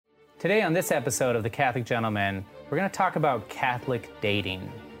Today on this episode of The Catholic Gentleman, we're going to talk about Catholic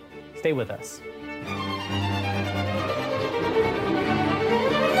dating. Stay with us.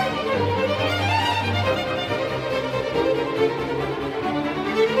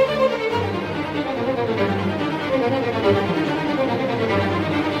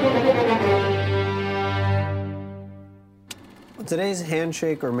 Today's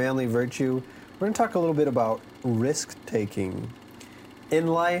handshake or manly virtue, we're going to talk a little bit about risk-taking. In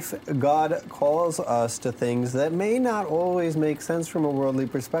life, God calls us to things that may not always make sense from a worldly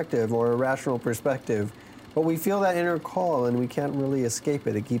perspective or a rational perspective, but we feel that inner call and we can't really escape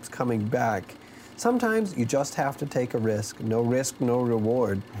it. It keeps coming back. Sometimes you just have to take a risk. No risk, no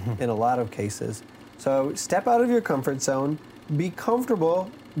reward in a lot of cases. So step out of your comfort zone. Be comfortable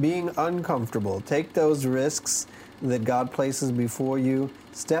being uncomfortable. Take those risks that God places before you.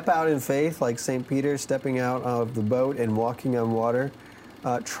 Step out in faith like St. Peter stepping out of the boat and walking on water.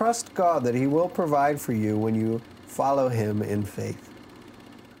 Trust God that He will provide for you when you follow Him in faith.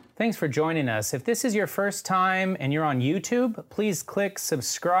 Thanks for joining us. If this is your first time and you're on YouTube, please click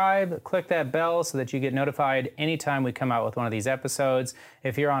subscribe, click that bell so that you get notified anytime we come out with one of these episodes.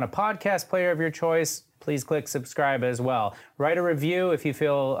 If you're on a podcast player of your choice, please click subscribe as well. Write a review if you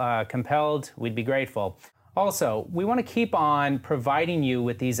feel compelled. We'd be grateful. Also, we want to keep on providing you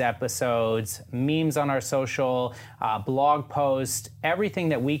with these episodes, memes on our social, blog posts, everything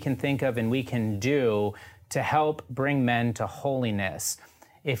that we can think of and we can do to help bring men to holiness.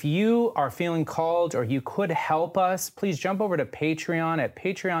 If you are feeling called or you could help us, please jump over to Patreon at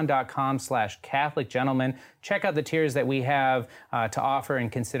patreon.com/CatholicGentleman. Check out the tiers that we have to offer and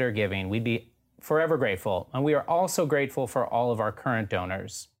consider giving. We'd be forever grateful. And we are also grateful for all of our current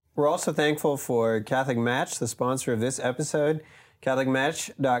donors. We're also thankful for Catholic Match, the sponsor of this episode.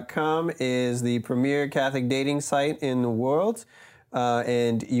 CatholicMatch.com is the premier Catholic dating site in the world,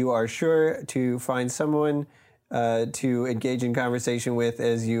 and you are sure to find someone to engage in conversation with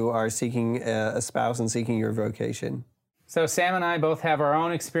as you are seeking a spouse and seeking your vocation. So Sam and I both have our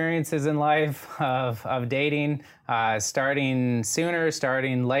own experiences in life of dating, starting sooner,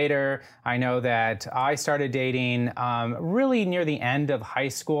 starting later. I know that I started dating really near the end of high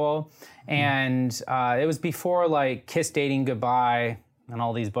school, and it was before like Kiss Dating Goodbye and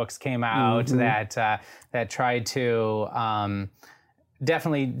all these books came out that tried to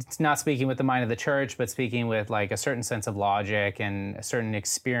definitely not speaking with the mind of the church, but speaking with like a certain sense of logic and a certain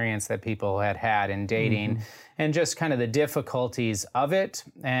experience that people had in dating and just kind of the difficulties of it.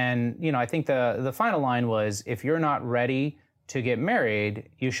 And, you know, I think the final line was, if you're not ready to get married,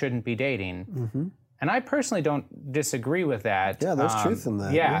 you shouldn't be dating. And I personally don't disagree with that. Yeah, there's truth in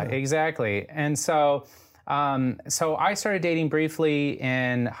that. Yeah, exactly. And so I started dating briefly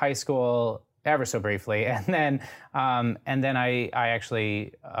in high school, ever so briefly, and then I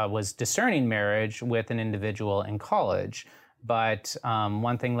actually was discerning marriage with an individual in college. But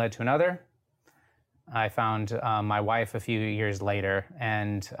one thing led to another. I found my wife a few years later,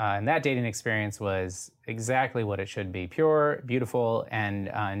 and that dating experience was exactly what it should be: pure, beautiful,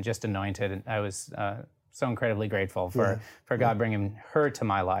 and just anointed. I was so incredibly grateful for God bringing her to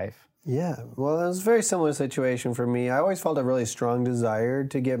my life. Yeah, well, it was a very similar situation for me. I always felt a really strong desire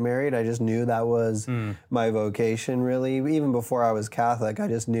to get married. I just knew that was my vocation, really. Even before I was Catholic, I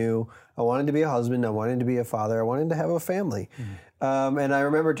just knew I wanted to be a husband, I wanted to be a father, I wanted to have a family. And I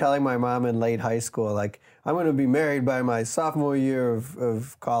remember telling my mom in late high school, like, I'm going to be married by my sophomore year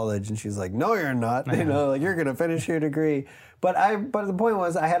of college. And she's like, no, you're not. You know, like, you're going to finish your degree. But the point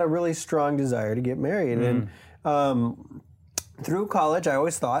was, I had a really strong desire to get married. And through college, I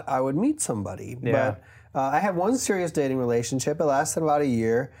always thought I would meet somebody. Yeah. But I had one serious dating relationship. It lasted about a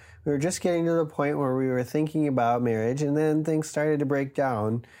year. We were just getting to the point where we were thinking about marriage, and then things started to break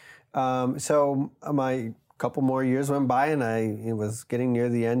down. So my couple more years went by, and I was getting near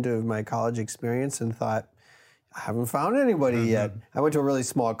the end of my college experience and thought, I haven't found anybody yet. I went to a really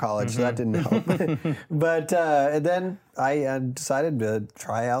small college, so that didn't help. But then I decided to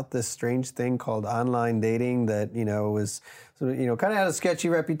try out this strange thing called online dating that, was, kind of had a sketchy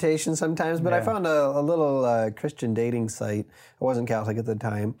reputation sometimes. But I found a little Christian dating site. I wasn't Catholic at the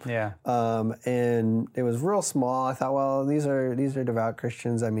time. Yeah. And it was real small. I thought, well, these are devout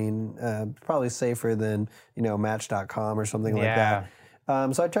Christians. I mean, probably safer than, Match.com or something like that.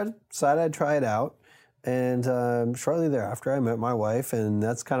 So I decided I'd try it out. And shortly thereafter, I met my wife, and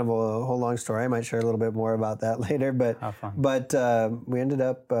that's kind of a whole long story. I might share a little bit more about that later. But we ended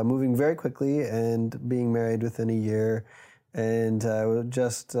up moving very quickly and being married within a year, and we've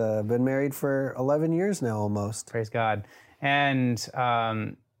just been married for 11 years now, almost. Praise God. And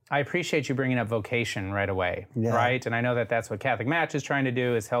I appreciate you bringing up vocation right away, Yeah. right? And I know that that's what Catholic Match is trying to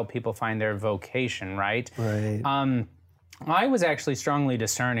do, is help people find their vocation, right? Right. I was actually strongly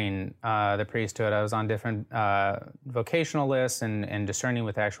discerning the priesthood. I was on different vocational lists and discerning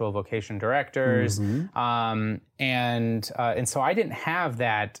with actual vocation directors, and so I didn't have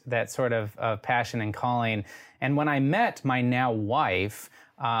that sort of passion and calling. And when I met my now wife,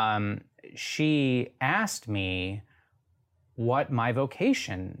 she asked me what my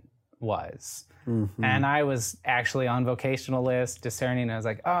vocation was. And I was actually on vocational list discerning. I was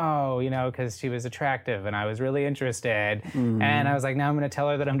like, oh, because she was attractive and I was really interested. And I was like, now I'm going to tell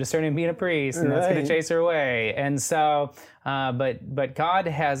her that I'm discerning being a priest, and that's going to chase her away. And so, but God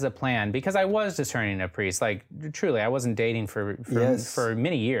has a plan, because I was discerning a priest. Like, truly, I wasn't dating for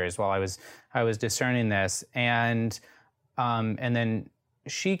many years while I was discerning this. And then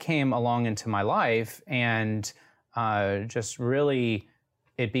she came along into my life, and just really,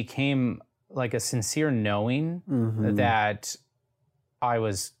 it became like a sincere knowing that I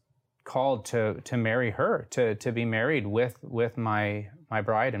was called to marry her, to be married with my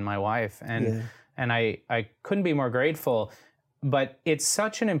bride and my wife. And I couldn't be more grateful. But it's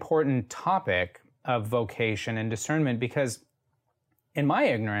such an important topic of vocation and discernment, because in my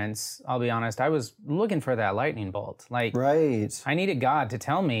ignorance, I'll be honest, I was looking for that lightning bolt. Like, I needed God to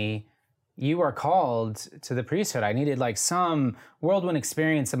tell me, you are called to the priesthood. I needed like some whirlwind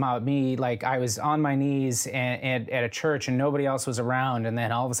experience about me. Like, I was on my knees at a church and nobody else was around. And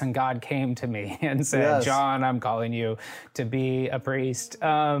then all of a sudden God came to me and said, John, I'm calling you to be a priest.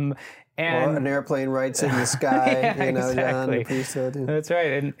 And or an airplane writes in the sky, exactly. John, the priesthood. That's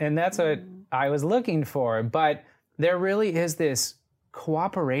right. And that's what I was looking for. But there really is this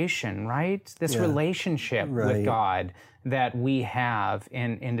cooperation, right? This relationship with God that we have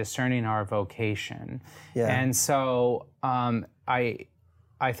in discerning our vocation. And so I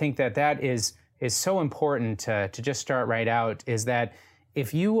think that is so important to just start right out, is that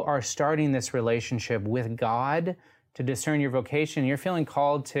if you are starting this relationship with God to discern your vocation, you're feeling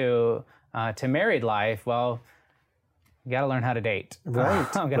called to married life, well, you got to learn how to date. Right.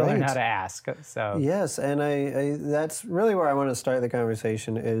 Got to learn how to ask. So yes, and I that's really where I want to start the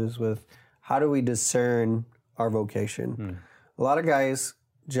conversation, is with how do we discern our vocation. A lot of guys,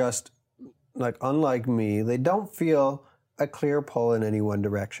 just like unlike me, they don't feel a clear pull in any one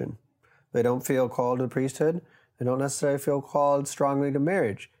direction. They don't feel called to the priesthood. They don't necessarily feel called strongly to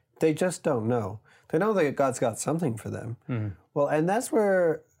marriage. They just don't know. They know that God's got something for them. Well, and that's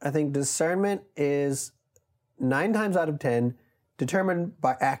where I think discernment is 9 times out of 10 determined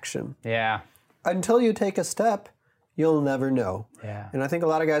by action. Yeah. Until you take a step, you'll never know. Yeah. And I think a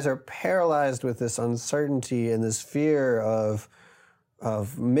lot of guys are paralyzed with this uncertainty and this fear of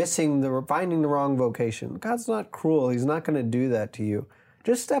finding the wrong vocation. God's not cruel. He's not going to do that to you.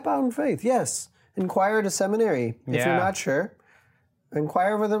 Just step out in faith. Yes. Inquire at a seminary. If you're not sure,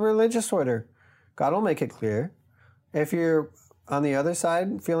 inquire with a religious order. God will make it clear. If you're on the other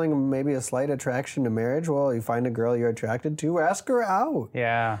side, feeling maybe a slight attraction to marriage, well, you find a girl you're attracted to, ask her out.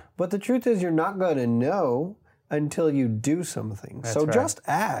 Yeah. But the truth is, you're not going to know until you do something. So just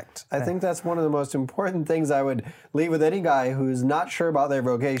act. I think that's one of the most important things I would leave with any guy who's not sure about their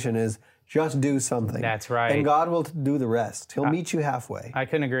vocation, is just do something. That's right. And God will do the rest. He'll meet you halfway. I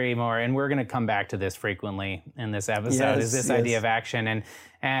couldn't agree more. And we're going to come back to this frequently in this episode, is this idea of action.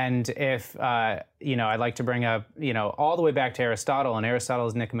 And if, I'd like to bring up, all the way back to Aristotle and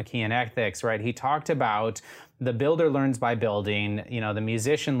Aristotle's Nicomachean Ethics, right? He talked about the builder learns by building, the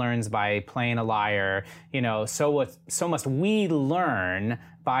musician learns by playing a lyre, so must we learn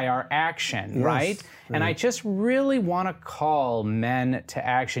by our action, right? And I just really want to call men to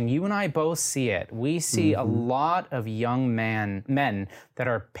action. You and I both see it. We see a lot of young men that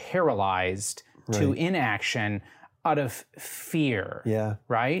are paralyzed to inaction out of fear. Yeah.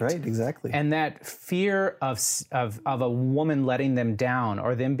 Right? Right, exactly. And that fear of a woman letting them down,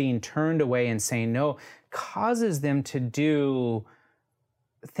 or them being turned away and saying no, causes them to do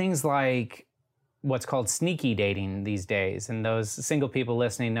things like what's called sneaky dating these days. And those single people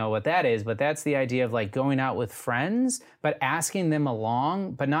listening know what that is, but that's the idea of like going out with friends, but asking them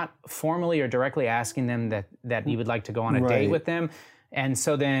along, but not formally or directly asking them that you would like to go on a date with them. And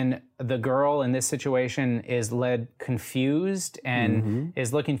so then the girl in this situation is led confused and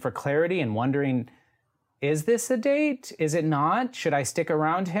is looking for clarity and wondering, is this a date? Is it not? Should I stick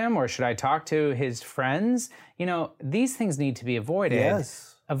around him, or should I talk to his friends? These things need to be avoided.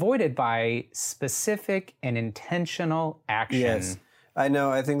 Yes. Avoided by specific and intentional action. Yes. I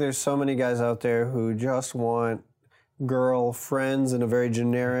know. I think there's so many guys out there who just want girlfriends in a very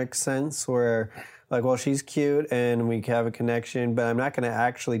generic sense, where Like, well, she's cute and we have a connection, but I'm not going to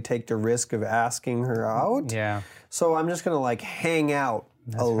actually take the risk of asking her out. Yeah. So I'm just going to like hang out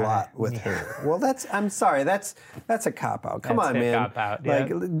a lot with her. Well, I'm sorry, that's a cop out. Come on, man. Cop-out, yeah.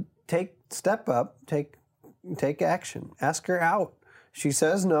 Like, step up, take action. Ask her out. She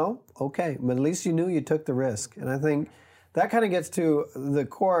says no, okay, but at least you knew you took the risk. And I think that kind of gets to the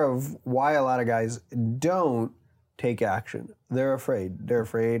core of why a lot of guys don't take action. They're afraid. They're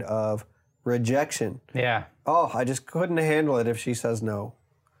afraid of rejection. Yeah. Oh, I just couldn't handle it if she says no.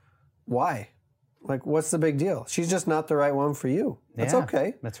 Why? Like, what's the big deal? She's just not the right one for you. That's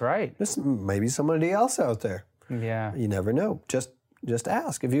okay. That's right. There's maybe somebody else out there. Yeah. You never know. Just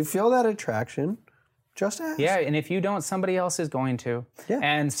ask. If you feel that attraction, just ask. Yeah, and if you don't, somebody else is going to. Yeah.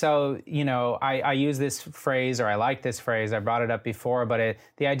 And so, I use this phrase, or I like this phrase, I brought it up before, but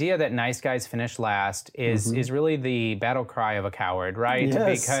the idea that nice guys finish last is really the battle cry of a coward, right?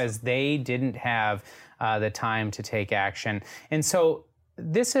 Yes. Because they didn't have the time to take action. And so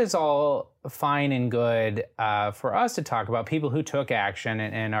this is all fine and good for us to talk about, people who took action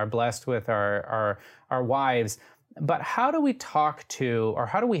and are blessed with our wives. But how do we talk to, or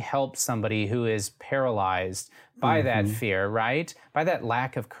how do we help somebody who is paralyzed by that fear, right? By that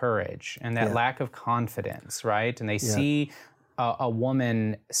lack of courage and that lack of confidence, right? And they see a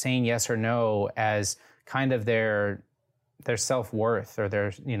woman saying yes or no as kind of their self-worth or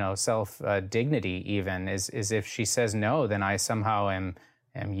their self-dignity even, is if she says no, then I somehow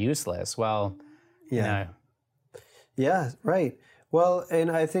am useless. Well, yeah, right. Well, and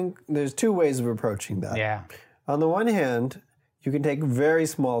I think there's two ways of approaching that. Yeah. On the one hand, you can take very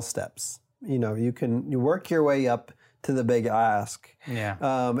small steps. You work your way up to the big ask. Yeah.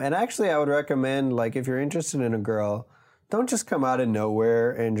 And actually, I would recommend, like, if you're interested in a girl, don't just come out of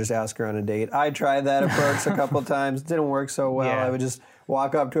nowhere and just ask her on a date. I tried that approach a couple times. It didn't work so well. Yeah. I would just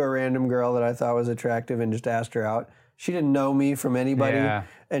walk up to a random girl that I thought was attractive and just ask her out. She didn't know me from anybody. Yeah.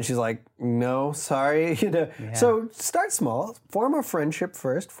 And she's like, no, sorry. So start small. Form a friendship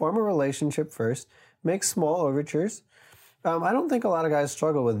first. Form a relationship first. Make small overtures. I don't think a lot of guys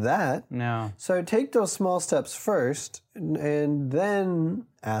struggle with that. No. So take those small steps first and then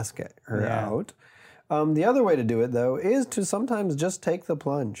ask her out. The other way to do it, though, is to sometimes just take the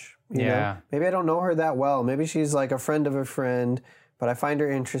plunge. You know? Maybe I don't know her that well. Maybe she's like a friend of a friend, but I find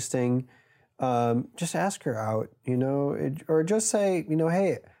her interesting. Just ask her out, or just say,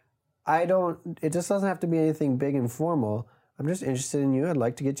 hey, it just doesn't have to be anything big and formal. I'm just interested in you. I'd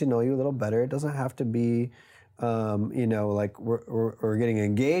like to get to know you a little better. It doesn't have to be, like we're getting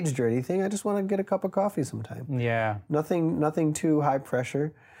engaged or anything. I just want to get a cup of coffee sometime. Yeah. Nothing too high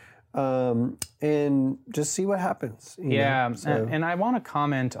pressure. And just see what happens. And I want to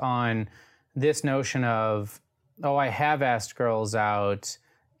comment on this notion of, I have asked girls out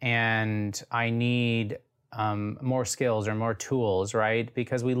and I need more skills or more tools, right?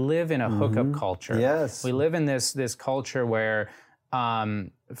 Because we live in a hookup culture. Yes. We live in this culture where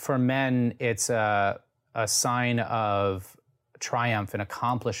for men it's a sign of triumph and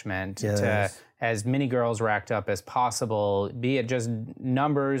accomplishment to as many girls racked up as possible, be it just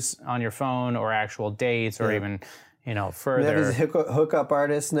numbers on your phone or actual dates or even further. We have these hookup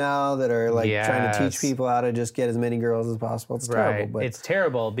artists now that are like trying to teach people how to just get as many girls as possible. It's terrible. But It's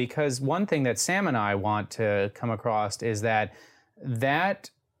terrible because one thing that Sam and I want to come across is that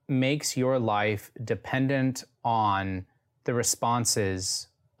makes your life dependent on the responses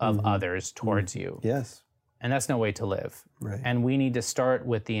of others towards you. Yes. And that's no way to live. Right. And we need to start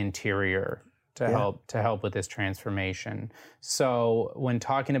with the interior to help with this transformation. So when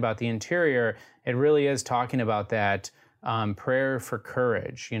talking about the interior, it really is talking about that prayer for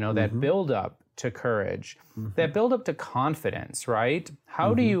courage, that build up to courage, that build up to confidence, right?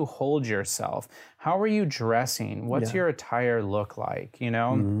 How do you hold yourself? How are you dressing? What's your attire look like,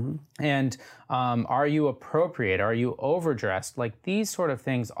 And are you appropriate? Are you overdressed? Like these sort of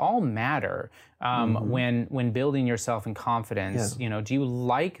things all matter when building yourself in confidence. Do you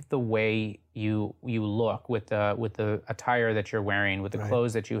like the way you look with the attire that you're wearing, with the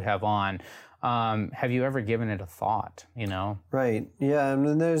clothes that you have on? Have you ever given it a thought, Right. Yeah. And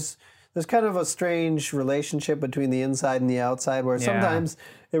then there's kind of a strange relationship between the inside and the outside where sometimes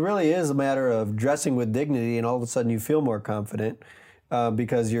it really is a matter of dressing with dignity and all of a sudden you feel more confident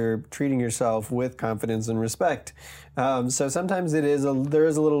because you're treating yourself with confidence and respect. So sometimes there is a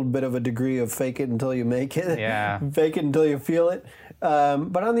little bit of a degree of fake it until you make it. Yeah. Fake it until you feel it.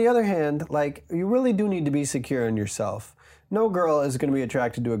 But on the other hand, like you really do need to be secure in yourself. No girl is going to be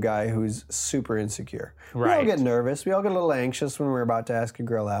attracted to a guy who's super insecure. Right. We all get nervous. We all get a little anxious when we're about to ask a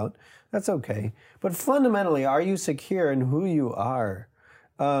girl out. That's okay. But fundamentally, are you secure in who you are?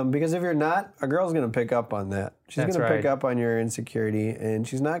 Because if you're not, a girl's going to pick up on that. She's going to pick up on your insecurity, and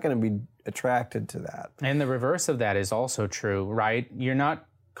she's not going to be attracted to that. And the reverse of that is also true, right? You're not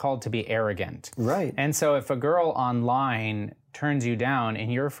called to be arrogant. Right. And so if a girl online turns you down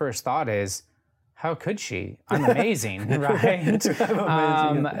and your first thought is, how could she? I'm amazing, right?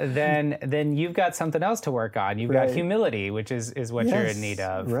 Then you've got something else to work on. You've got humility, which is what you're in need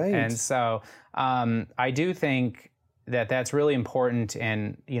of. Right. And so I do think that that's really important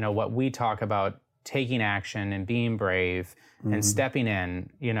in, what we talk about, taking action and being brave and stepping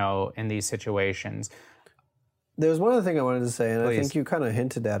in, in these situations. There's one other thing I wanted to say, and Please. I think you kind of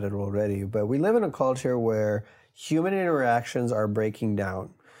hinted at it already, but we live in a culture where human interactions are breaking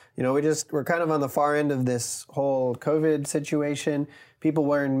down. We're kind of on the far end of this whole COVID situation. People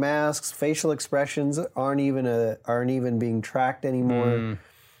wearing masks, facial expressions aren't even being tracked anymore.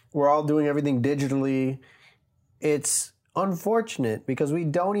 We're all doing everything digitally. It's unfortunate because we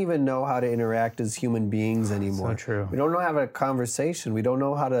don't even know how to interact as human beings anymore. So true. We don't know how to have a conversation. We don't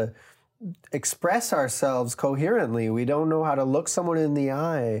know how to express ourselves coherently. We don't know how to look someone in the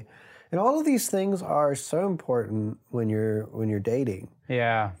eye. And all of these things are so important when you're dating.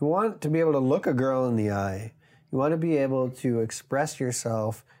 Yeah. You want to be able to look a girl in the eye. You want to be able to express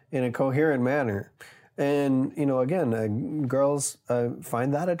yourself in a coherent manner. And, again, girls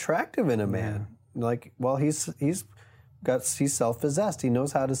find that attractive in a man. Like, well, he's self-possessed. He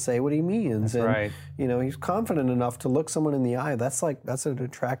knows how to say what he means. That's right. He's confident enough to look someone in the eye. That's an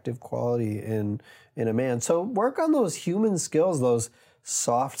attractive quality in a man. So work on those human skills, those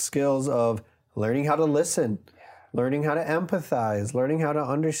soft skills of learning how to listen, learning how to empathize, learning how to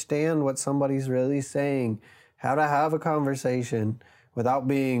understand what somebody's really saying, how to have a conversation without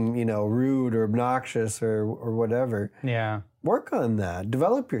being, rude or obnoxious or whatever. Yeah. Work on that.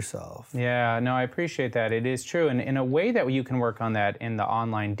 Develop yourself. Yeah, no, I appreciate that. It is true. And in a way that you can work on that in the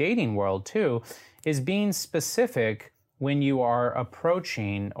online dating world too, is being specific when you are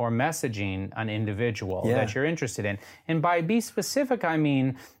approaching or messaging an individual that you're interested in. And by be specific, I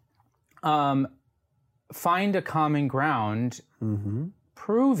mean, find a common ground,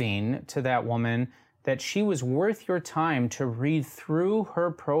 proving to that woman that she was worth your time to read through her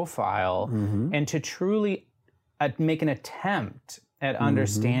profile and to truly make an attempt at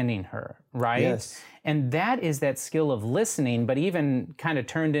understanding her, right? Yes. And that is that skill of listening, but even kind of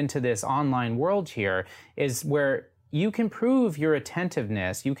turned into this online world here, is where you can prove your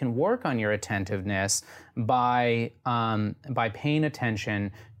attentiveness. You can work on your attentiveness by paying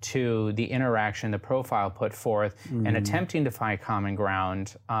attention to the interaction, the profile put forth, and attempting to find common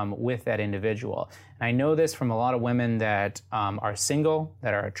ground with that individual. And I know this from a lot of women that are single,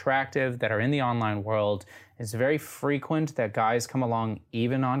 that are attractive, that are in the online world. It's very frequent that guys come along,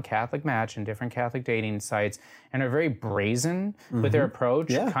 even on Catholic Match and different Catholic dating sites, and are very brazen with their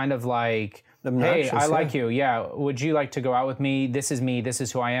approach, kind of like, obnoxious, hey, I like you. Yeah. Would you like to go out with me? This is me. This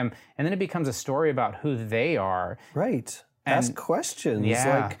is who I am. And then it becomes a story about who they are. Right. Ask questions.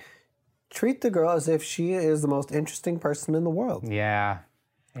 Yeah. Like, treat the girl as if she is the most interesting person in the world. Yeah.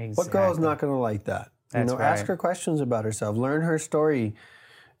 Exactly. What girl is not going to like that? That's right. Ask her questions about herself. Learn her story.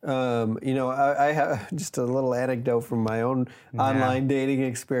 I have just a little anecdote from my own online dating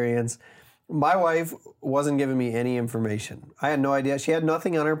experience. My wife wasn't giving me any information. I had no idea. She had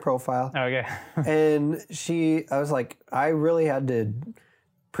nothing on her profile. Okay. And I was like, I really had to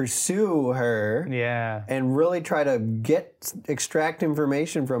pursue her and really try to extract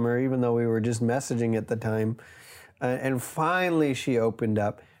information from her, even though we were just messaging at the time. And finally she opened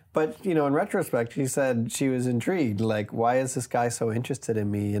up. But, in retrospect, she said she was intrigued. Like, why is this guy so interested in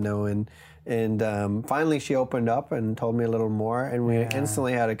me, And finally she opened up and told me a little more, and we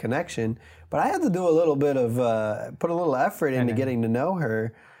instantly had a connection. But I had to do a little bit of, put a little effort into getting to know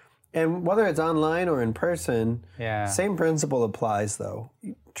her. And whether it's online or in person, same principle applies, though.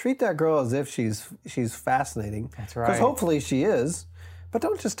 Treat that girl as if she's fascinating. That's right. Because hopefully she is. But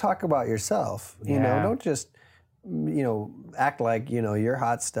don't just talk about yourself. Don't just, act like, you're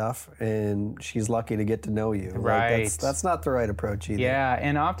hot stuff and she's lucky to get to know you. Right. Like that's not the right approach either. Yeah,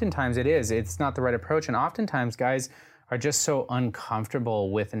 and oftentimes it is. It's not the right approach. And oftentimes guys are just so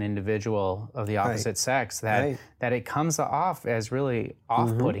uncomfortable with an individual of the opposite sex that it comes off as really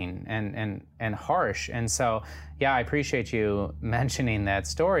off-putting and harsh. And so, I appreciate you mentioning that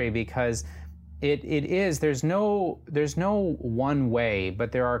story, because it is, there's no one way,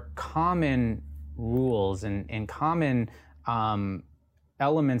 but there are common rules and common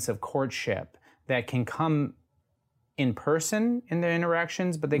elements of courtship that can come in person in their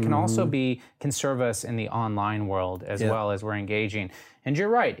interactions, but they can also can serve us in the online world as well as we're engaging. And you're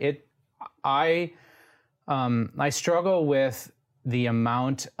right. I struggle with the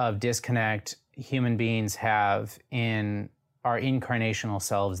amount of disconnect human beings have in our incarnational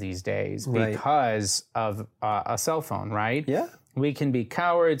selves these days because of a cell phone, right? Yeah. We can be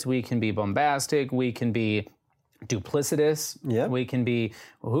cowards, we can be bombastic, we can be duplicitous, we can be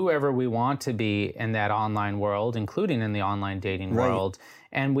whoever we want to be in that online world, including in the online dating world.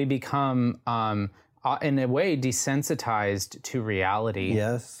 And we become, in a way, desensitized to reality.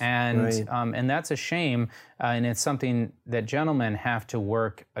 Yes. And that's a shame. And it's something that gentlemen have to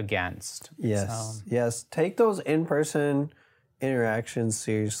work against. Yes. Yes. Take those in-person interactions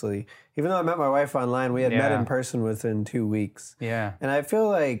seriously. Even though I met my wife online, we had met in person within 2 weeks. Yeah. And I feel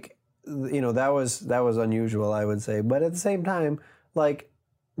like, that was unusual, I would say. But at the same time, like,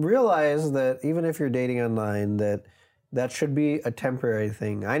 realize that even if you're dating online, that should be a temporary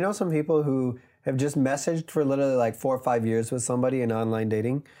thing. I know some people who have just messaged for literally like 4 or 5 years with somebody in online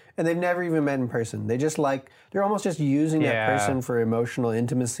dating, and they've never even met in person. They're almost just using that person for emotional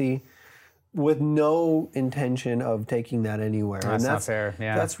intimacy, with no intention of taking that anywhere. That's not fair.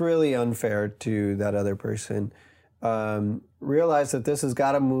 Yeah. That's really unfair to that other person. Realize that this has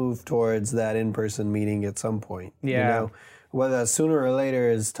got to move towards that in-person meeting at some point. Yeah. Whether that's sooner or later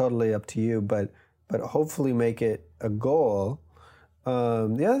is totally up to you, but hopefully make it a goal.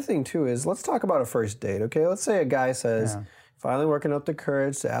 The other thing too is, let's talk about a first date. Okay, let's say a guy says, finally working up the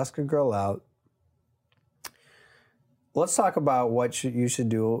courage to ask a girl out. Let's talk about what you should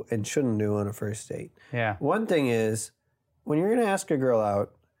do and shouldn't do on a first date. Yeah. One thing is, when you're going to ask a girl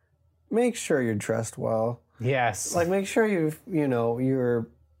out, make sure you're dressed well. Yes. Like, make sure you're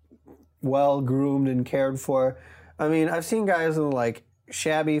well groomed and cared for. I mean, I've seen guys in like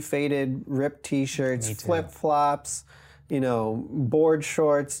shabby, faded, ripped t-shirts, flip-flops, board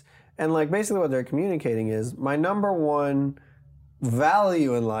shorts, and like basically what they're communicating is, my number one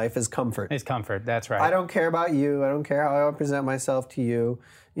value in life is comfort. It's comfort. That's right. I don't care about you. I don't care how I present myself to you.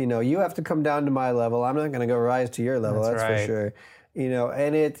 You have to come down to my level. I'm not going to go rise to your level. That's for sure.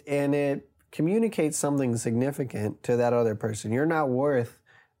 And it communicates something significant to that other person. You're not worth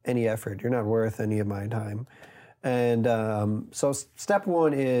any effort. You're not worth any of my time. And so step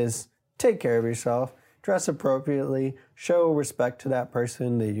one is take care of yourself, dress appropriately, show respect to that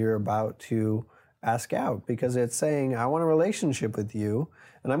person that you're about to ask out, because it's saying, I want a relationship with you,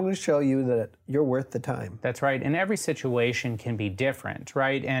 and I'm going to show you that you're worth the time. That's right. And every situation can be different,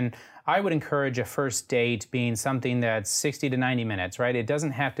 right? And I would encourage a first date being something that's 60 to 90 minutes, right? It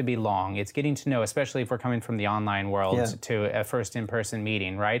doesn't have to be long. It's getting to know, especially if we're coming from the online world to a first in-person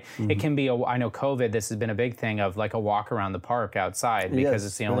meeting, right? It can be, I know COVID, this has been a big thing of like a walk around the park outside, because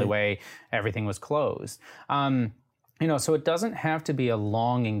it's the only way everything was closed. So it doesn't have to be a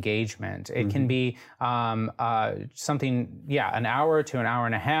long engagement. It can be something, an hour to an hour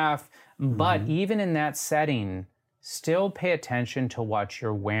and a half. But even in that setting, still pay attention to what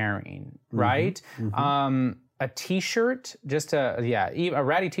you're wearing, right? A t-shirt, just a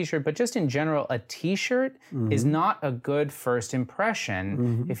ratty t-shirt, but just in general, a t-shirt is not a good first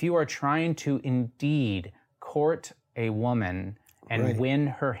impression if you are trying to indeed court a woman and win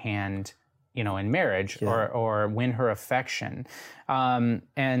her hand, in marriage or win her affection.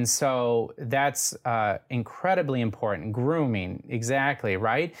 And so that's incredibly important. Grooming, exactly,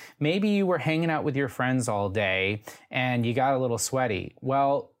 right? Maybe you were hanging out with your friends all day and you got a little sweaty.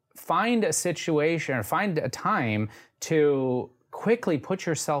 Well, find a situation or find a time to quickly put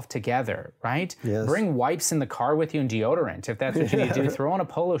yourself together, right? Yes. Bring wipes in the car with you and deodorant, if that's what you need to do. Throw on a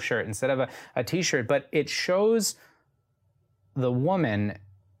polo shirt instead of a t-shirt. But it shows the woman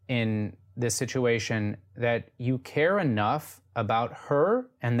in this situation that you care enough about her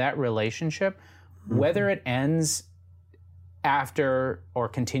and that relationship, whether it ends after or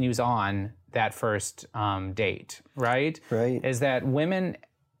continues on that first date, right? Right. Is that women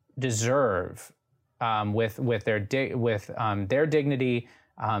deserve, with their dignity,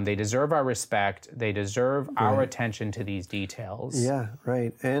 they deserve our respect. They deserve our attention to these details. Yeah,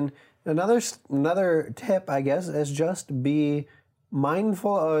 right. And another tip, I guess, is just be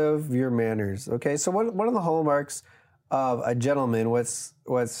mindful of your manners. Okay, so one of the hallmarks of a gentleman,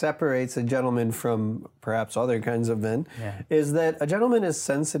 what separates a gentleman from perhaps other kinds of men, is that a gentleman is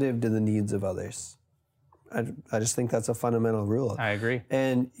sensitive to the needs of others. I just think that's a fundamental rule. I agree.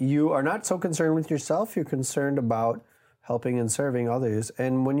 And you are not so concerned with yourself, you're concerned about helping and serving others.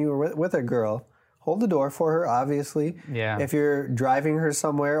 And when you're with a girl, hold the door for her, obviously. Yeah. If you're driving her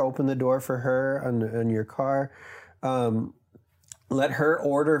somewhere, open the door for her on your car. Let her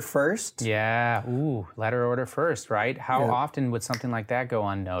order first. Yeah. Ooh, let her order first, right? How Yeah. often would something like that go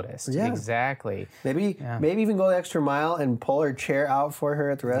unnoticed? Yeah. Exactly. Maybe even go the extra mile and pull her chair out for her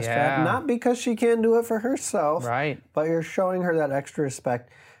at the restaurant. Yeah. Not because she can't do it for herself, Right. but you're showing her that extra respect.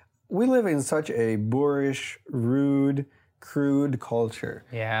 We live in such a boorish, rude, crude culture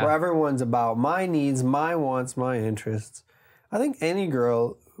Yeah. where everyone's about my needs, my wants, my interests. I think any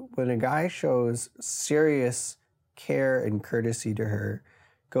girl, when a guy shows serious care and courtesy to her,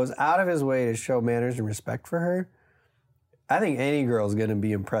 goes out of his way to show manners and respect for her, I think any girl's going to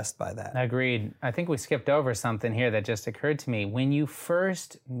be impressed by that. Agreed. I think we skipped over something here that just occurred to me. When you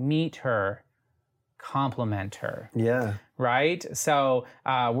first meet her, compliment her. Yeah. Right? So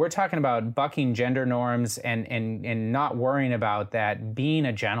we're talking about bucking gender norms and not worrying about that, being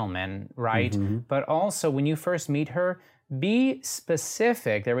a gentleman, right? But also when you first meet her, be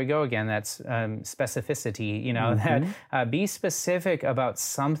specific. There we go again. That's specificity, you know, that be specific about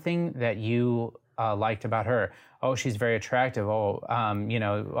something that you liked about her. Oh, she's very attractive. Oh, you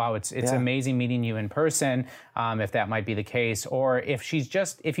know, wow, it's amazing meeting you in person, if that might be the case. Or if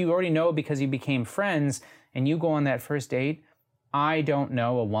you already know because you became friends and you go on that first date, I don't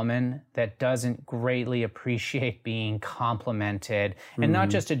know a woman that doesn't greatly appreciate being complimented, and not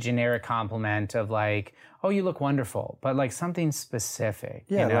just a generic compliment of like, oh, you look wonderful, but like something specific.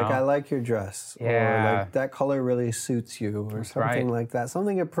 Yeah, you know? like I like your dress. Yeah. Or like that color really suits you, or something like that.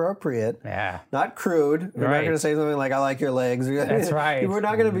 Something appropriate. Yeah. Not crude. We're not Right. going to say something like I like your legs. That's right. We're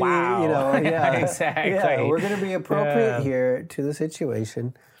not going to be, Wow. you know, yeah. Exactly. Yeah, we're going to be appropriate here to the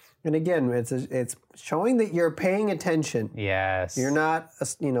situation. And again, it's showing that you're paying attention. Yes. You're not,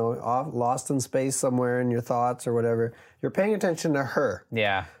 you know, lost in space somewhere in your thoughts or whatever. You're paying attention to her.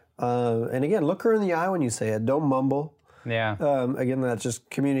 Yeah. And again, look her in the eye when you say it. Don't mumble. Yeah. Again, that just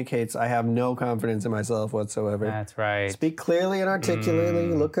communicates I have no confidence in myself whatsoever. That's right. Speak clearly and articulately.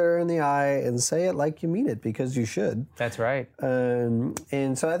 Look her in the eye and say it like you mean it, because you should. That's right.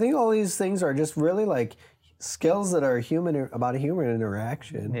 And so I think all these things are just really like skills that are about human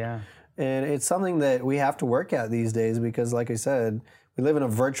interaction. Yeah. And it's something that we have to work at these days because, like I said, we live in a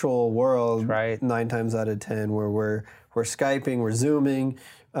virtual world. Right. 9 times out of 10, where we're Skyping, we're Zooming,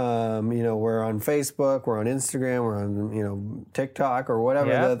 you know, we're on Facebook, we're on Instagram, we're on, you know, TikTok or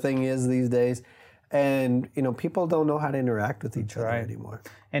whatever Yep. the thing is these days. And, you know, people don't know how to interact with each other right. anymore.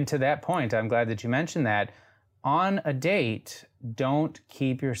 And to that point, I'm glad that you mentioned that. On a date, don't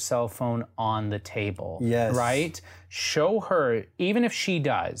keep your cell phone on the table. Yes. Right? Show her, even if she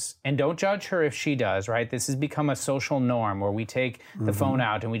does, and don't judge her if she does, right? This has become a social norm where we take the phone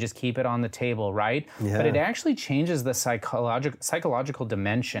out and we just keep it on the table, right? Yeah. But it actually changes the psychological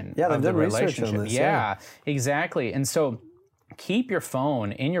dimension Yeah, of they've the done research relationship. on this, Yeah, exactly. And so keep your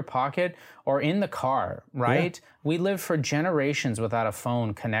phone in your pocket or in the car, right? We live for generations without a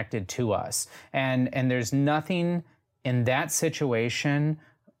phone connected to us. And there's nothing in that situation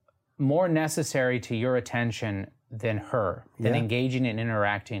more necessary to your attention than her, than engaging and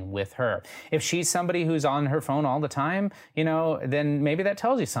interacting with her. If she's somebody who's on her phone all the time, you know, then maybe that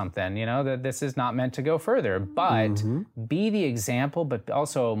tells you something, you know, that this is not meant to go further. But be the example, but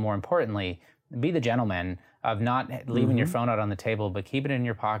also more importantly, be the gentleman of not leaving your phone out on the table, but keeping it in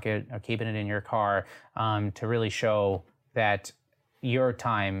your pocket or keeping it in your car, to really show that your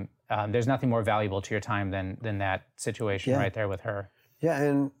time, there's nothing more valuable to your time than that situation right there with her. Yeah,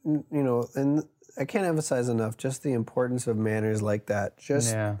 and, you know, and I can't emphasize enough just the importance of manners like that.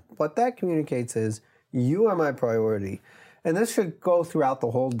 Just what that communicates is, you are my priority. And this should go throughout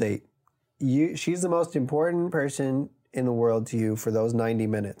the whole date. She's the most important person in the world to you for those 90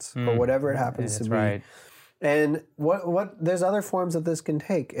 minutes or whatever it happens to be. Right. And what there's other forms that this can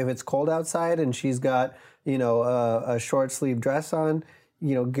take. If it's cold outside and she's got, you know, a short sleeve dress on,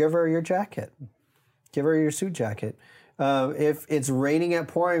 you know, give her your jacket. Give her your suit jacket. If it's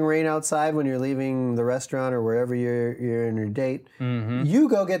pouring rain outside when you're leaving the restaurant or wherever you're in your date, you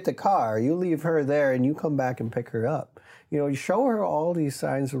go get the car. You leave her there and you come back and pick her up. You know, you show her all these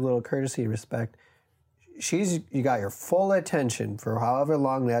signs of little courtesy, respect. You got your full attention for however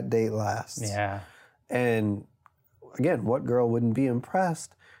long that date lasts. Yeah. And again, what girl wouldn't be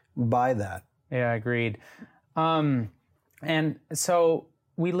impressed by that? Yeah, agreed. And so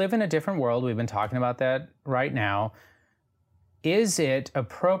we live in a different world. We've been talking about that right now. Is it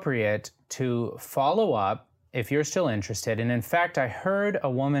appropriate to follow up if you're still interested? And in fact, I heard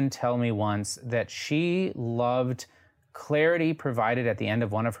a woman tell me once that she loved clarity provided at the end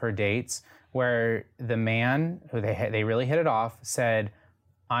of one of her dates, where the man, who they really hit it off, said,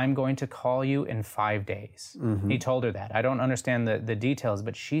 I'm going to call you in 5 days. He told her that. I don't understand the details,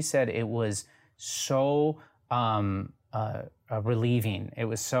 but she said it was so relieving. It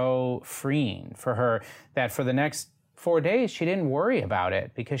was so freeing for her that for the next 4 days, she didn't worry about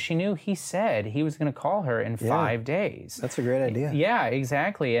it because she knew he said he was going to call her in 5 days. That's a great idea. Yeah,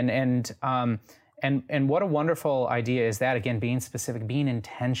 exactly. And what a wonderful idea is that, again, being specific, being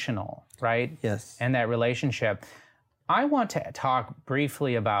intentional, right? Yes. And that relationship. I want to talk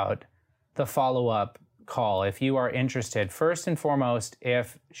briefly about the follow-up call. If you are interested, first and foremost,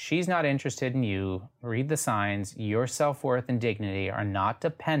 if she's not interested in you, read the signs. Your self-worth and dignity are not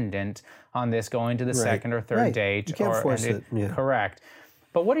dependent on this going to the second or third date. You can't force it. Yeah. Correct.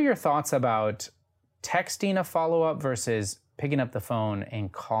 But what are your thoughts about texting a follow-up versus picking up the phone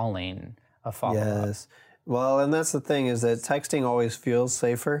and calling a follow-up? Yes. Well, and that's the thing is that texting always feels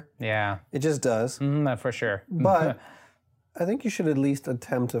safer. Yeah. It just does. For sure. But I think you should at least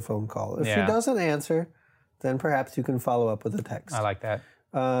attempt a phone call. If she doesn't answer, then perhaps you can follow up with a text. I like that.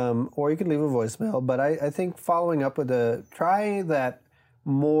 Or you could leave a voicemail. But I think following up with try that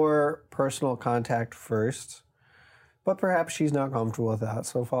more personal contact first. But perhaps she's not comfortable with that,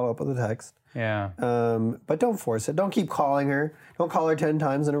 so follow up with a text. Yeah. But don't force it. Don't keep calling her. Don't call her 10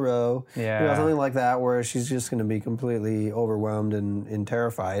 times in a row. Yeah. Something like that where she's just going to be completely overwhelmed and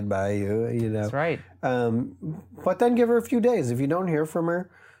terrified by you. That's right. But then give her a few days. If you don't hear from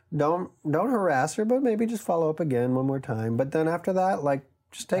her, don't harass her, but maybe just follow up again one more time. But then after that,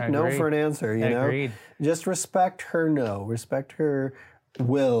 just take no for an answer. Agreed. Just respect her no. Respect her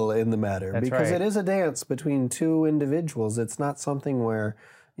will in the matter. That's because right. it is a dance between two individuals. It's not something where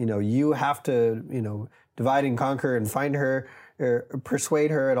you have to, divide and conquer and find her or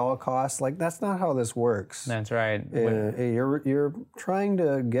persuade her at all costs. That's not how this works. That's right. You're trying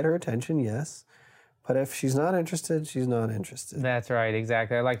to get her attention, yes. But if she's not interested, she's not interested. That's right,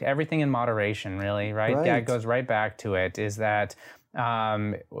 exactly. I like everything in moderation, really, right? That goes right back to it, is that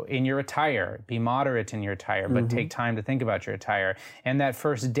in your attire, be moderate in your attire, but take time to think about your attire. And that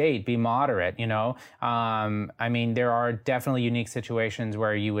first date, be moderate, I mean, there are definitely unique situations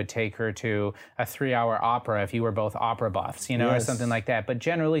where you would take her to a 3-hour opera if you were both opera buffs, or something like that. But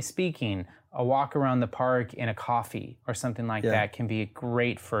generally speaking, a walk around the park in a coffee or something like that can be a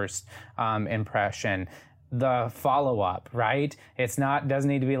great first impression. The follow-up, right? Doesn't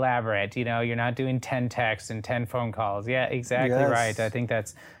need to be elaborate. You're not doing 10 texts and 10 phone calls. Yeah, exactly right. I think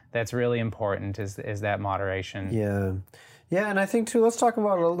that's really important is that moderation. Yeah. Yeah, and I think too, let's talk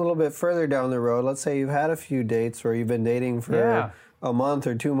about it a little bit further down the road. Let's say you've had a few dates where you've been dating for a month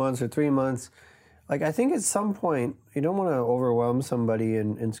or 2 months or 3 months. I think at some point, you don't want to overwhelm somebody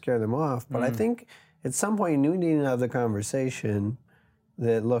and scare them off, but I think at some point you need to have the conversation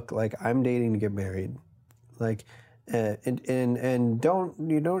that, look, I'm dating to get married. And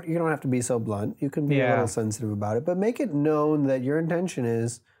don't have to be so blunt. You can be a little sensitive about it, but make it known that your intention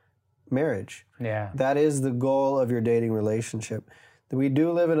is marriage. Yeah. That is the goal of your dating relationship. We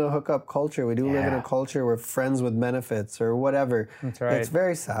do live in a hookup culture. We do live in a culture where friends with benefits or whatever. That's right. It's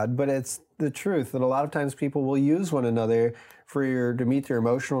very sad, but it's the truth that a lot of times people will use one another to meet their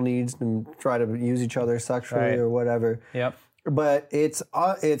emotional needs and try to use each other sexually or whatever. Yep. But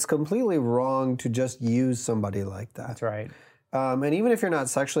it's completely wrong to just use somebody like that. That's right. And even if you're not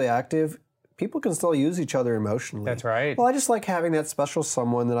sexually active, people can still use each other emotionally. That's right. Well, I just like having that special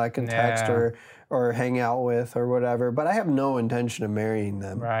someone that I can text or hang out with or whatever, but I have no intention of marrying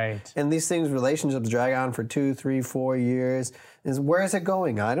them. Right. And these relationships drag on for 2, 3, 4 years. Where is it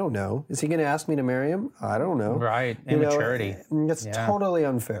going? I don't know. Is he going to ask me to marry him? I don't know. Right. Immaturity. It's totally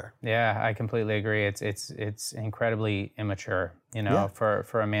unfair. Yeah, I completely agree. It's incredibly immature,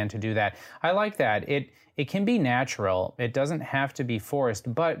 for a man to do that. I like that. It can be natural. It doesn't have to be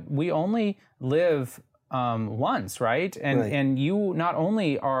forced, but we only live once, right? And you not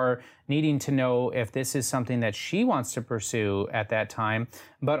only are needing to know if this is something that she wants to pursue at that time,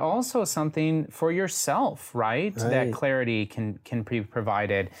 but also something for yourself, right? That clarity can be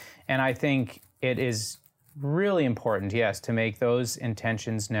provided. And I think it is really important, yes, to make those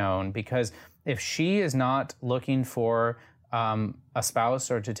intentions known, because if she is not looking for a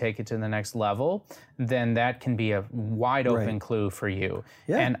spouse or to take it to the next level, then that can be a wide open clue for you.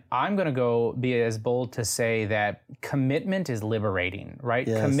 Yeah. And I'm going to be as bold to say that commitment is liberating, right?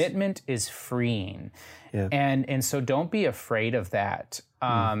 Yes. Commitment is freeing. Yeah. And so don't be afraid of that.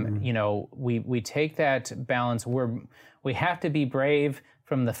 We take that balance. We have to be brave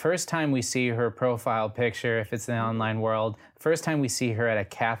from the first time we see her profile picture, if it's in the online world, first time we see her at a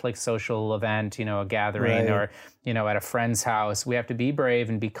Catholic social event, a gathering, or, at a friend's house, we have to be brave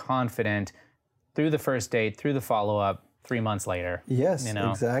and be confident through the first date, through the follow-up, 3 months later. Yes,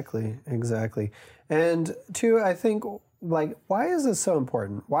 exactly. And two, I think like, why is this so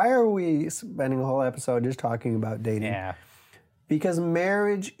important? Why are we spending a whole episode just talking about dating? Yeah. Because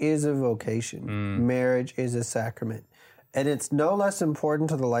marriage is a vocation. Marriage is a sacrament. And it's no less important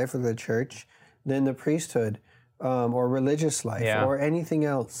to the life of the church than the priesthood or religious life or anything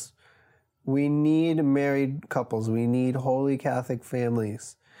else. We need married couples. We need holy Catholic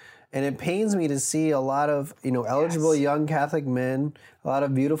families. And it pains me to see a lot of, eligible young Catholic men, a lot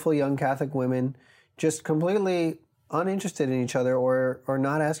of beautiful young Catholic women just completely uninterested in each other or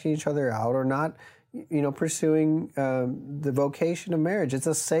not asking each other out or not, pursuing the vocation of marriage. It's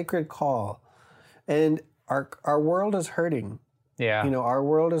a sacred call. And our world is hurting. Yeah. Our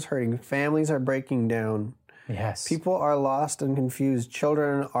world is hurting. Families are breaking down. Yes. People are lost and confused.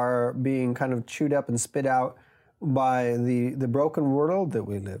 Children are being kind of chewed up and spit out by the broken world that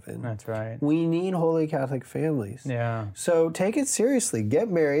we live in. That's right. We need holy Catholic families. Yeah. So take it seriously. Get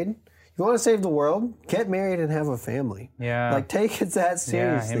married. If you want to save the world, get married and have a family. Yeah. Like, take it that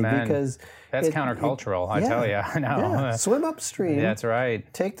seriously, because that's countercultural, I tell you. I know. Yeah. Swim upstream. That's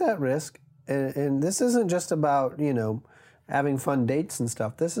right. Take that risk. And this isn't just about, having fun dates and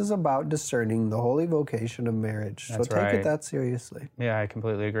stuff. This is about discerning the holy vocation of marriage. So take it that seriously. Yeah, I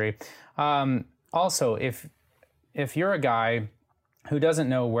completely agree. Also, if you're a guy who doesn't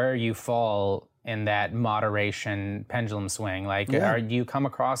know where you fall in that moderation pendulum swing, like, do you come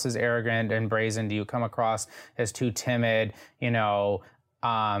across as arrogant and brazen? Do you come across as too timid?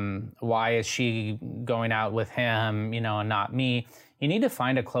 Why is she going out with him, and not me? You need to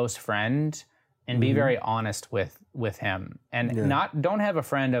find a close friend and be very honest with him, and don't have a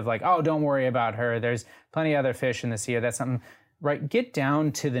friend of like, oh, don't worry about her. There's plenty of other fish in the sea. That's something, right? Get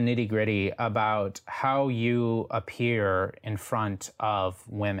down to the nitty gritty about how you appear in front of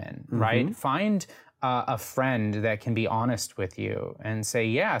women, right? Find a friend that can be honest with you and say,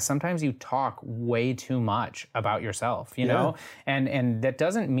 yeah, sometimes you talk way too much about yourself, you know? And that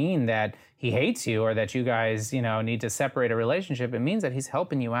doesn't mean that he hates you or that you guys, need to separate a relationship. It means that he's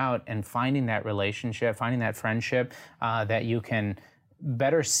helping you out and finding that relationship, finding that friendship that you can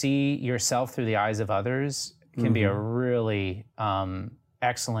better see yourself through the eyes of others can be a really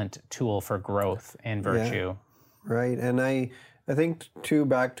excellent tool for growth and virtue. Yeah. Right. And I think, too,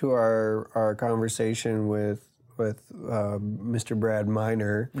 back to our conversation with Mr. Brad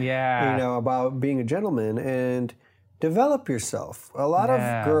Miner, about being a gentleman and develop yourself. A lot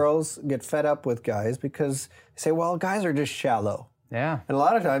of girls get fed up with guys because they say, well, guys are just shallow. Yeah. And a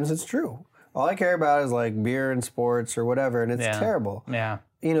lot of times it's true. All I care about is like beer and sports or whatever, and it's terrible. Yeah.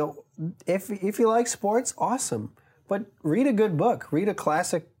 If you like sports, awesome. But read a good book. Read a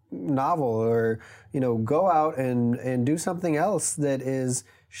classic novel, or go out and do something else that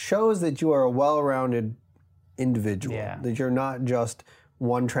shows that you are a well-rounded individual, that you're not just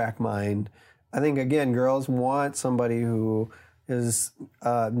one-track mind. I think, again, girls want somebody who knows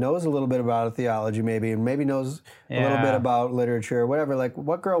a little bit about theology, maybe, and maybe knows a little bit about literature or whatever. Like,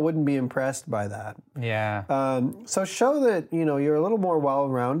 what girl wouldn't be impressed by that? Yeah. So show that you're a little more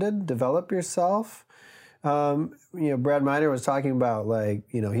well-rounded. Develop yourself. Brad Miner was talking about, like,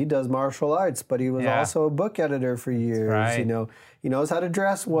 he does martial arts, but he was also a book editor for years. Right. He knows how to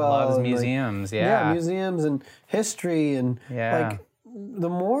dress well. Loves and museums, museums and history, and like, the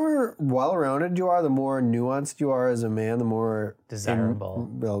more well-rounded you are, the more nuanced you are as a man, the more desirable,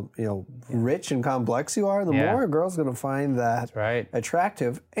 rich and complex you are, the more a girl's going to find that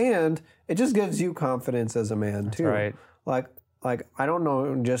attractive, and it just gives you confidence as a man too. Right. Like I don't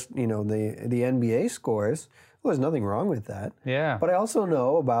know just the NBA scores. Well, there's nothing wrong with that. Yeah. But I also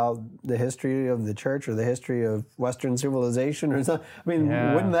know about the history of the church or the history of Western civilization or something. I mean,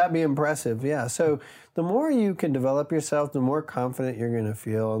 wouldn't that be impressive? Yeah. So the more you can develop yourself, the more confident you're going to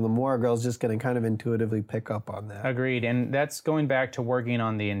feel, and the more a girl's just going to kind of intuitively pick up on that. Agreed. And that's going back to working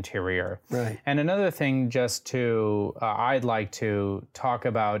on the interior. Right. And another thing just to, I'd like to talk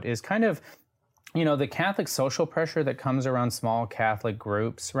about is kind of, the Catholic social pressure that comes around small Catholic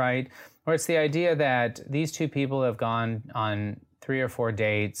groups, right? Where it's the idea that these two people have gone on 3 or 4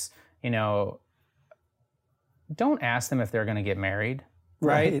 dates, don't ask them if they're going to get married,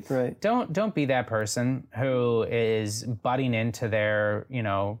 right? Right. Don't be that person who is butting into their,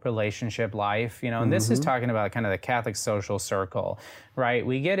 relationship life, and this is talking about kind of the Catholic social circle, right?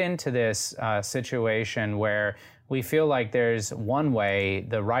 We get into this situation where we feel like there's one way,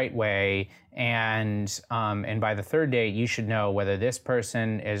 the right way, and by the 3rd date, you should know whether this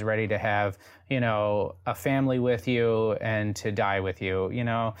person is ready to have, a family with you and to die with you,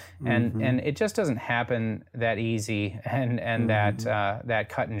 and it just doesn't happen that easy and that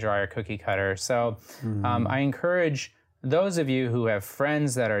cut and dry or cookie cutter. So I encourage those of you who have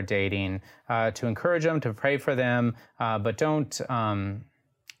friends that are dating, to encourage them, to pray for them, but don't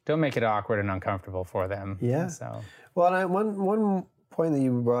make it awkward and uncomfortable for them. Yeah. So. Well, and one point that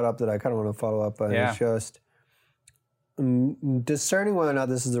you brought up that I kind of want to follow up on is just discerning whether or not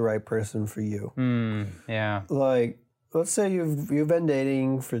this is the right person for you. Yeah. Like, let's say you've been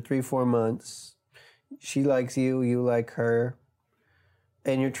dating for 3-4 months. She likes you, you like her,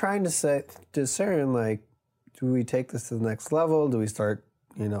 and you're trying to discern, like, do we take this to the next level? Do we start,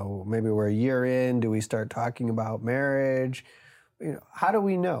 maybe we're a year in? Do we start talking about marriage? How do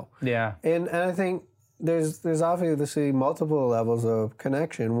we know? Yeah. And I think there's obviously multiple levels of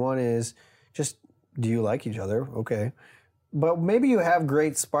connection. One is just, do you like each other? Okay. But maybe you have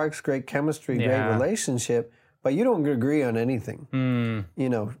great sparks, great chemistry, great relationship, but you don't agree on anything.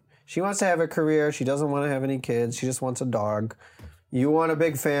 She wants to have a career. She doesn't want to have any kids. She just wants a dog. You want a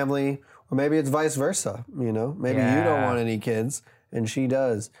big family, or maybe it's vice versa. Maybe you don't want any kids and she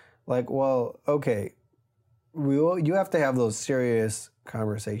does. Like, well, okay, you have to have those serious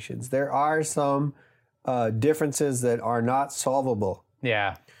conversations. There are some differences that are not solvable.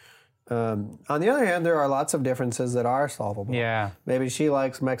 Yeah. On the other hand, there are lots of differences that are solvable. Yeah. Maybe she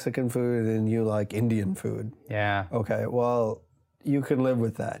likes Mexican food and you like Indian food. Yeah. Okay, well, you can live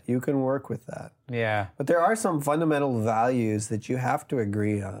with that. You can work with that. Yeah. But there are some fundamental values that you have to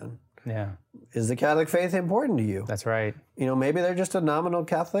agree on. Yeah. Is the Catholic faith important to you? That's right. Maybe they're just a nominal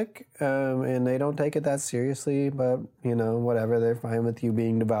Catholic and they don't take it that seriously, but, whatever, they're fine with you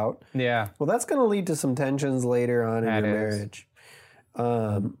being devout. Yeah. Well, that's going to lead to some tensions later on in your marriage.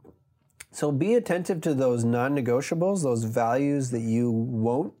 So be attentive to those non-negotiables, those values that you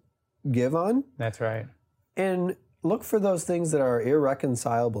won't give on. That's right. And look for those things that are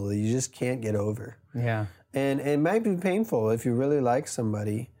irreconcilable, that you just can't get over. Yeah. And it might be painful if you really like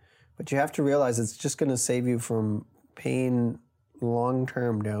somebody, but you have to realize it's just going to save you from pain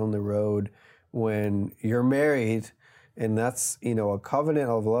long-term down the road when you're married, and that's, a covenant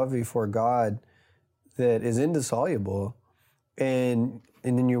of love before God that is indissoluble. And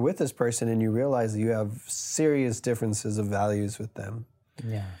then you're with this person and you realize that you have serious differences of values with them.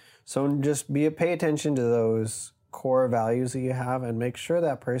 Yeah. So just pay attention to those core values that you have and make sure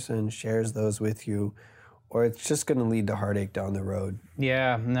that person shares those with you, or it's just going to lead to heartache down the road.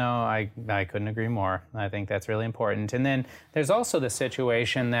 Yeah, no, I couldn't agree more. I think that's really important. And then there's also the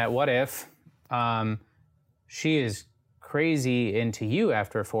situation that what if she is crazy into you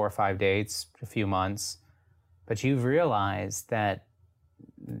after 4 or 5 dates, a few months, but you've realized that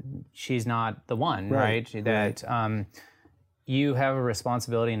she's not the one, right? That you have a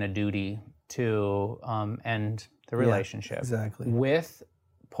responsibility and a duty to end the relationship. Exactly. With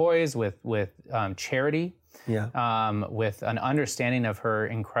poise, with charity, with an understanding of her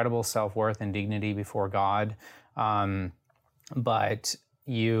incredible self-worth and dignity before God. But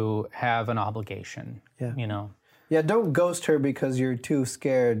you have an obligation, Yeah, don't ghost her because you're too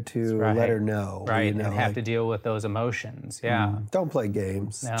scared to let her know. Right, and have to deal with those emotions. Yeah. Don't play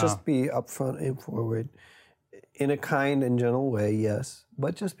games. No. Just be upfront and forward in a kind and gentle way, yes,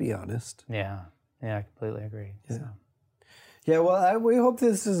 but just be honest. Yeah, I completely agree. Yeah. So. Yeah, well, we hope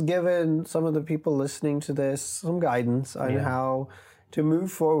this has given some of the people listening to this some guidance on how to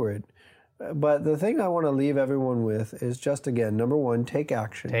move forward. But the thing I want to leave everyone with is just, again, number one, take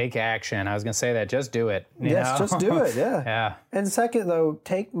action. Take action. I was going to say that. Just do it. Yes, just do it, yeah. Yeah. And second, though,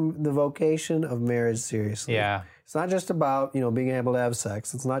 take the vocation of marriage seriously. Yeah. It's not just about, being able to have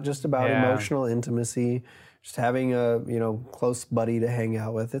sex. It's not just about emotional intimacy, just having a, close buddy to hang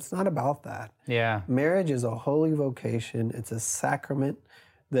out with. It's not about that. Yeah. Marriage is a holy vocation. It's a sacrament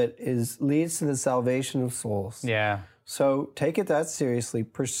that leads to the salvation of souls. Yeah. So take it that seriously.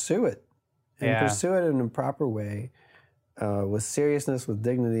 Pursue it. And pursue it in a proper way, with seriousness, with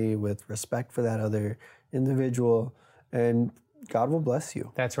dignity, with respect for that other individual, and God will bless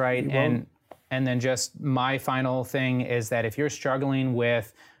you. That's right. And then just my final thing is that if you're struggling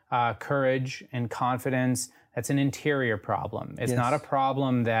with courage and confidence, that's an interior problem. It's not a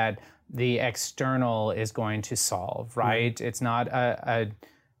problem that the external is going to solve, right? Mm-hmm. It's not a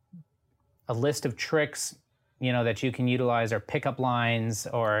list of tricks that you can utilize, or pickup lines,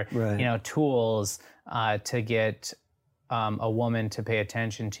 or tools to get a woman to pay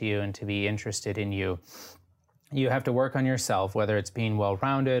attention to you and to be interested in you. You have to work on yourself, whether it's being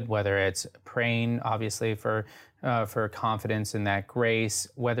well-rounded, whether it's praying, obviously, for confidence in that grace,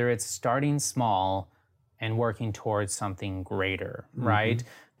 whether it's starting small and working towards something greater, right?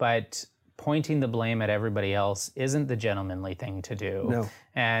 But pointing the blame at everybody else isn't the gentlemanly thing to do,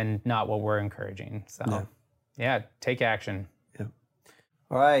 and not what we're encouraging. So. Yeah, take action. Yeah.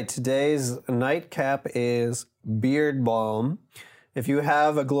 All right, today's nightcap is Beard Balm. If you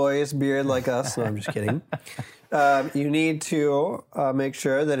have a glorious beard like us, no, I'm just kidding. You need to make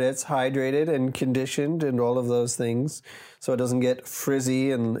sure that it's hydrated and conditioned and all of those things so it doesn't get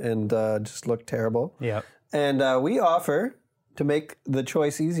frizzy and just look terrible. Yep. And we offer, to make the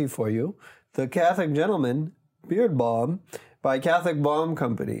choice easy for you, the Catholic Gentleman Beard Balm by Catholic Balm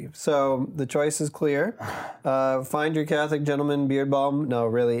Company. So the choice is clear. Find your Catholic Gentleman Beard Balm. No,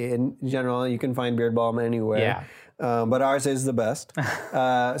 really, in general, you can find beard balm anywhere. Yeah. But ours is the best.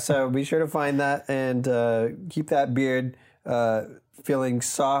 So be sure to find that and keep that beard feeling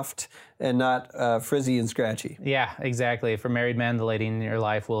soft and not frizzy and scratchy. Yeah, exactly. For married men, the lady in your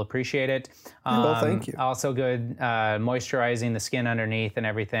life will appreciate it. Well, thank you. Also good moisturizing the skin underneath and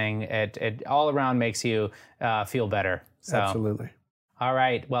everything. It all around makes you feel better. So, Absolutely. All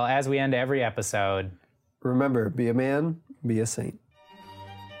right. Well, as we end every episode, Remember, be a man, be a saint.